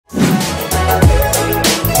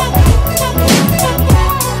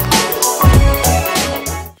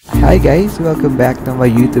Hi guys, welcome back to my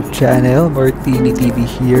YouTube channel, Martini TV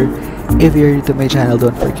here. If you're new to my channel,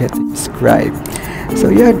 don't forget to subscribe. So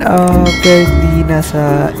yan, currently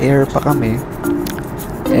nasa air pa kami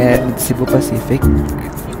and Cebu Pacific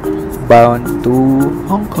bound to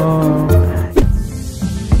Hong Kong.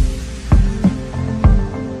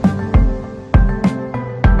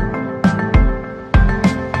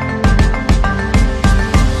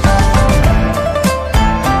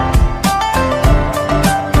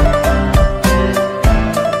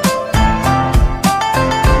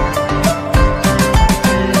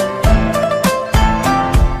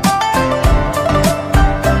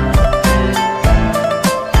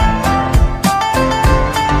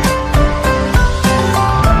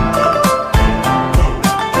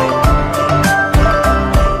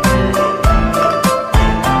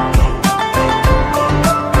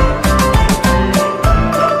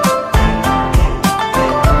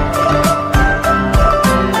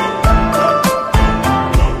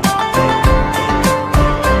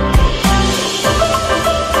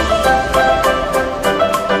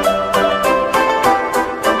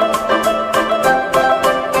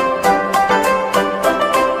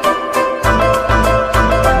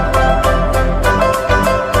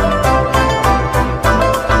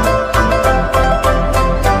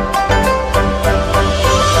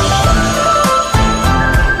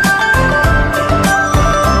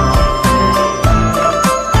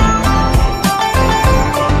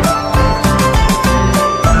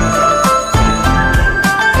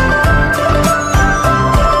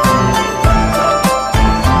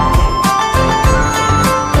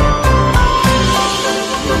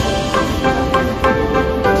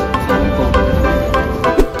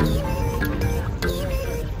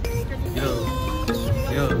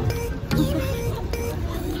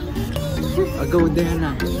 Go there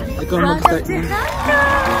na. Ikaw mag-start na.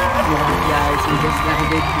 Yeah, guys, we just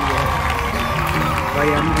landed here.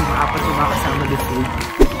 Kaya mga apat yung makasama this week.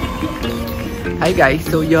 Hi guys,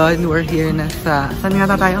 so yun, we're here na sa, saan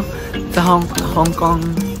nga tayo? Sa Hong Kong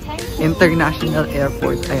International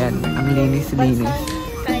Airport. Ayan, ang linis-linis.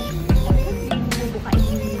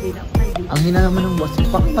 Ang hina naman ng boss,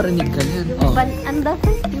 baka marinig ka yan. Oh. Ang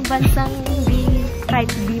dapat yung bansang hindi kahit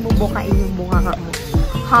di mo bukain yung bunga mo.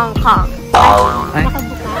 Hong Kong. Ay,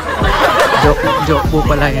 joke po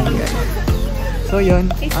pala yan guys. So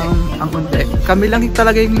yun, ang unti. Kami lang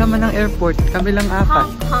talaga yung laman ng airport. Kami lang apat.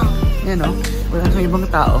 Yan o, wala nang ibang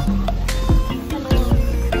tao.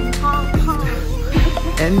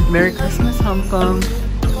 And Merry Christmas Hong Kong.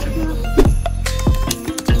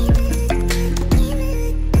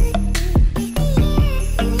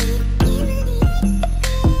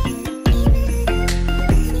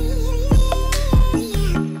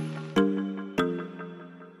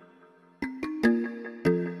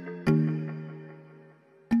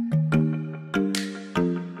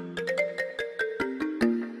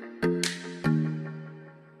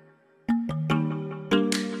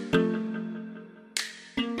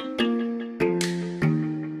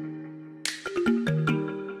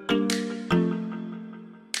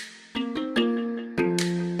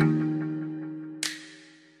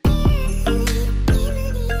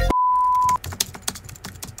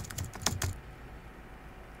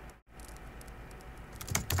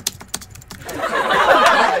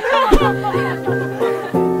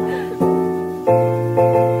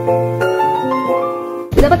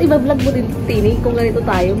 Dapat i-vlog mo din, Tini, kung ganito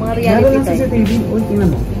tayo, mga reality tayo. Sa TV,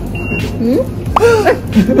 tingnan mo.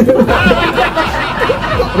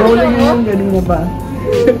 Rolling mo yung ganun mo ba?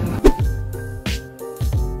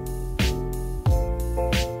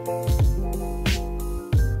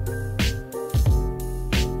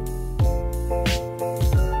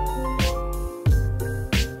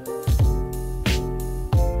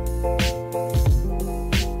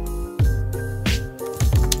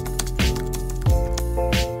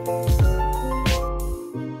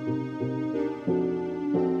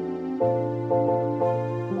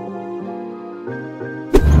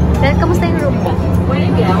 Then, kamusta yung room mo?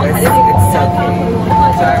 It's okay.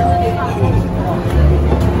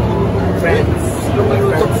 Friends.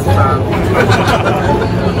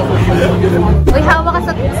 Uy, hawak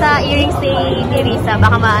ka sa earrings ni Risa.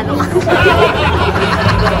 Baka maano ka.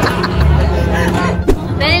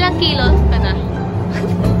 Dahil ilang kilos ka na?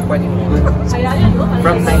 20.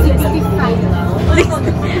 From 90.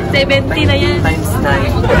 70 na yan. Times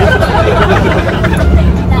 9.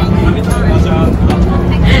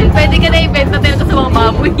 Pwede ka na ibenta tayo sa mga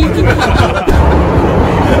baboy.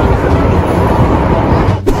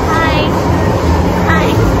 Hi! Hi!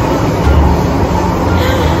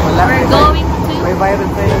 We're going to May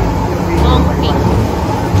virus sa'yo. Ngongping.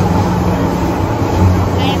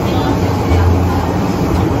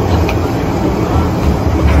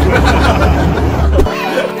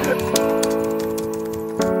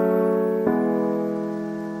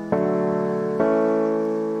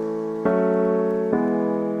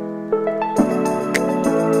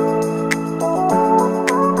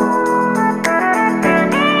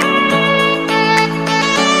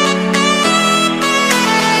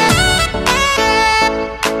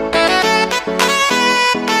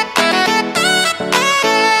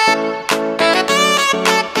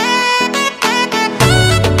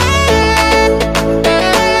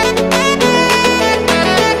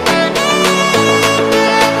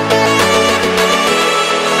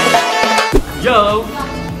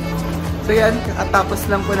 So yan, kakatapos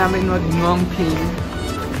lang po namin mag Ngongping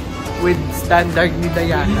with standard ni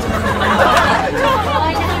Diana.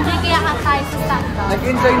 Nag-enjoy kaya ka tayo sa standard.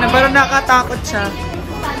 Nag-enjoy na, pero nakatakot siya.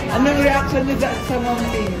 Anong reaction niyo dyan sa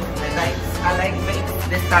Ngongping? I like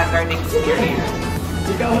the standard experience.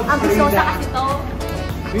 Ang gusto sa kasi to.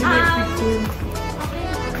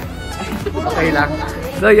 Okay lang.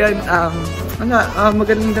 So yan,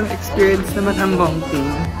 magandang experience naman ang Ngongping.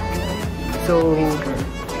 So,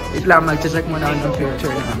 wait lang, mag-check muna ako ng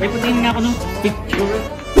picture na. May putayin nga ako ng picture.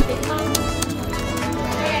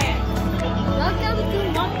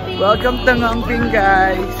 Welcome to Ngongping,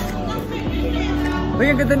 guys!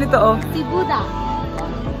 Uy, ang ganda nito, oh. Si Buddha.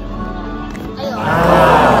 Ayun.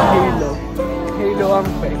 Halo. Halo ang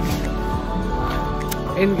peg.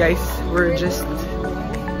 And guys, we're just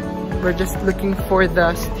looking for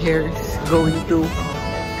the stairs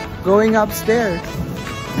going upstairs.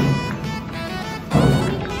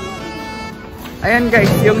 Ayan guys,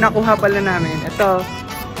 yung nakuha pala namin. Ito,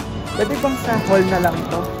 pwede bang sa hall na lang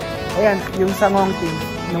to? Ayan, yung sa Ngongping.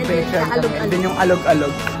 Nung picture kami. And then yung alog-alog.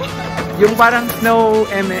 Yung parang snow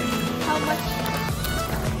eme. How much?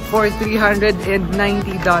 For $390,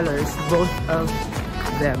 both of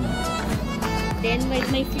them. Then may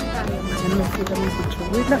feel tayo. Ano may feel kami picture?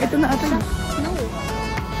 Wait lang, ito na ito. No.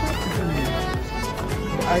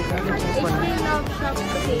 Ay, It's in love shop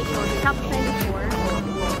location. Shop 24.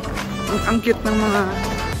 ang cute ng mga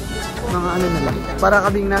ano nila. Para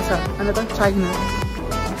kaming nasa, ano to? China.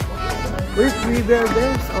 Wait, we bear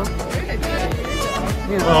bears, oh.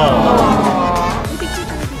 Yeah. Oh.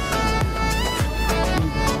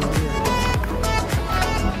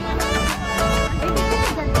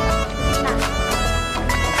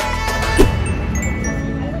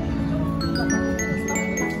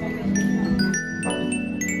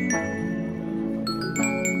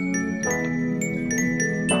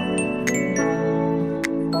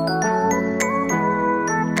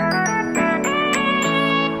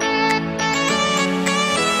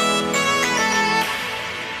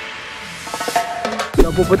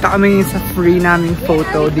 Pupunta kami sa free naming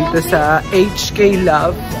photo dito sa HK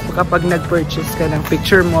Love kapag nag-purchase ka ng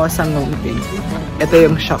picture mo sa Ngongping. Ito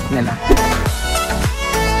yung shop nila.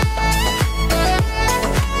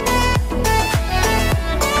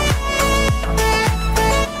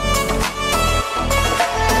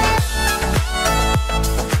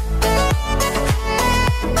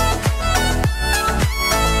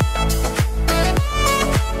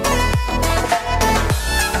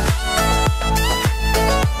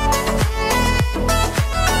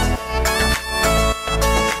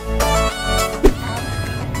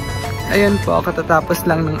 Ayan po, katatapos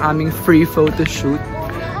lang ng aming free photo shoot.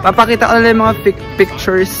 Papakita ko lang yung mga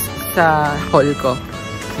pictures sa hall ko.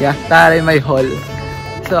 Yeah, taray may hall.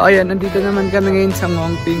 So ayan, nandito naman kami ngayon sa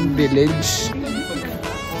Ngongping Village.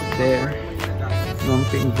 There.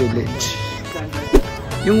 Ngongping Village.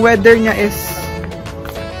 Yung weather niya is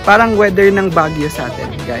parang weather ng Baguio sa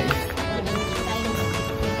atin, guys.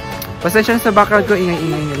 Pasensya sa background ko,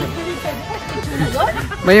 ingay-ingay nila.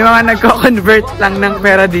 May mga nagko-convert lang ng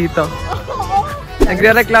pera dito.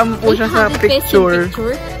 Nagre-reklamo po siya sa picture.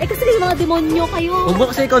 Eh kasi mga demonyo kayo. Huwag mo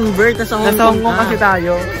kasi convert na sa Hongkong. Nasa Hongkong kasi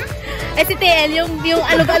tayo. Eh si TL, yung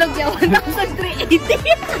alog-alog niya, 1,380.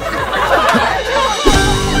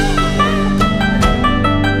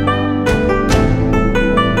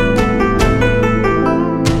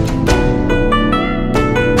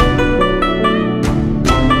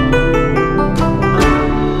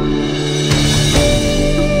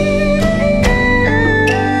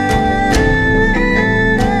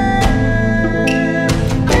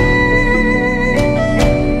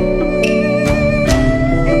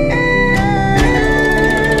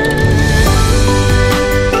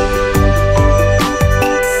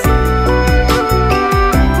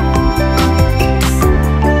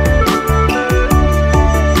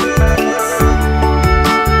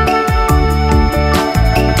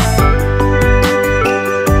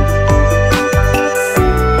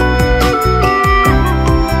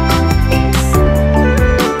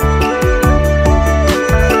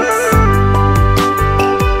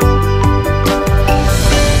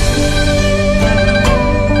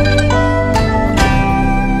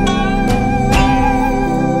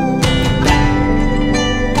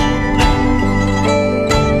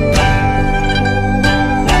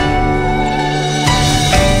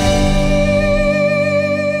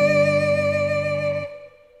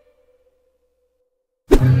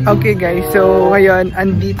 Okay guys, so ngayon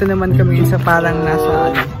andito naman kami sa parang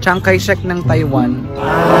nasa Chiang Kai-shek ng Taiwan.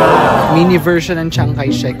 Mini version ng Chiang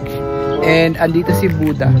Kai-shek. And andito si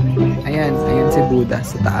Buddha. Ayan si Buddha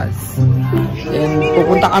sa taas. And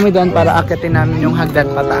pupunta kami doon para akitin namin yung hagdan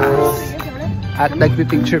pataas. At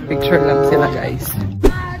nagpipicture-picture lang sila guys.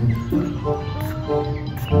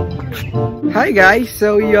 Hi guys!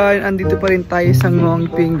 So yun, andito pa rin tayo sa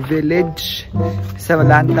Ngongping Village sa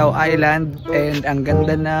Lantau Island. And ang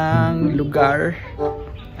ganda ng lugar.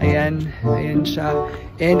 Ayan siya.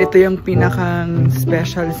 And ito yung pinakang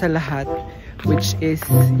special sa lahat, which is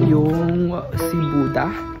yung si Buddha.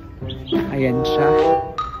 Ayan siya.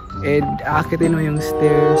 And aakitin mo yung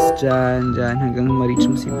stairs dyan hanggang ma-reach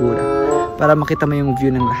mo si Buddha para makita mo yung view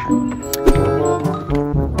ng lahat.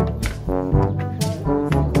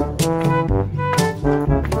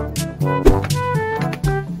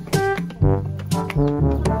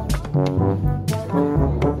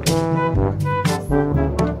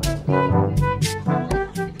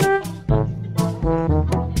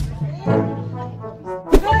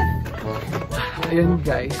 Ayan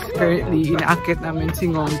guys, currently inaakit namin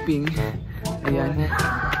si Ngongping.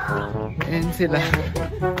 Ayan sila.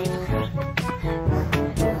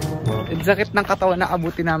 Ang sakit ng katawan na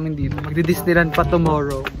abutin namin dito. Magdi-Disneyland pa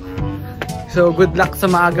tomorrow. So good luck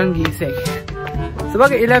sa maagang gising.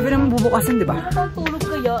 Sabagay, 11 naman bubukasin, di ba? Tulog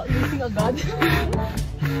kaya, gising agad.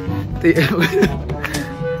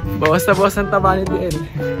 Bawas na bawas ang taba ni DL.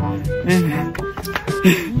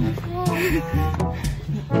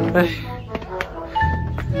 Ay.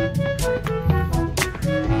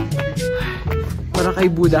 Para kay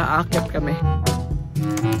Buddha, aakyat kami.